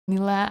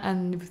Nila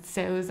and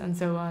Zeus and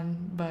so on,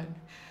 but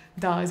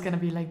Dal is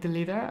gonna be like the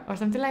leader or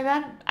something like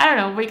that. I don't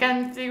know. We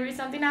can figure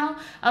something out.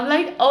 I'm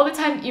like all the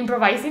time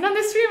improvising on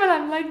the stream, and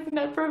I'm like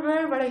not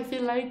prepared, but I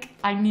feel like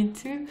I need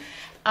to,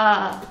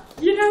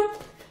 you know,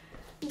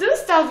 do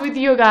stuff with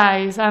you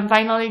guys and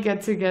finally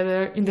get together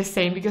in the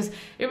same, because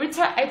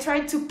I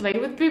tried to play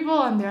with people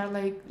and they're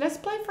like, let's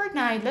play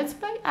Fortnite, let's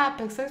play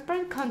Apex, let's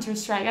play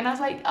Counter-Strike, and I was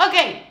like,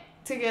 okay,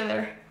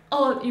 together,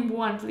 all in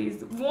one,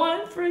 please,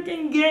 one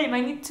freaking game.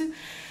 I need to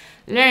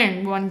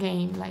learn one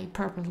game like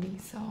properly.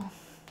 So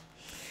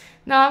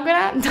no,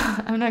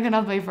 I'm not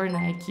gonna play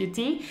Fortnite,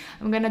 cutie.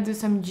 I'm gonna do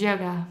some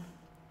yoga.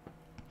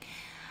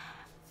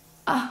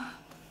 Ah.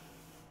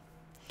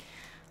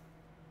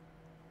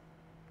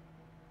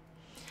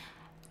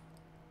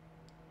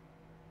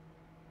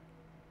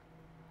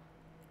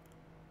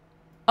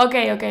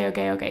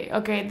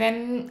 Okay.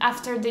 Then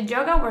after the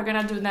yoga, we're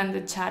gonna do then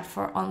the chat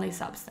for only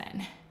subs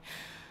then.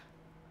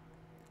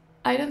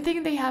 I don't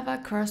think they have a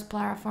cross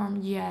platform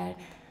yet.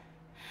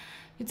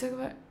 You talk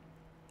about.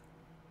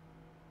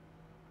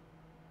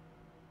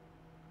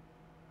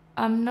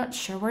 I'm not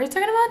sure what you're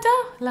talking about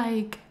though.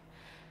 Like.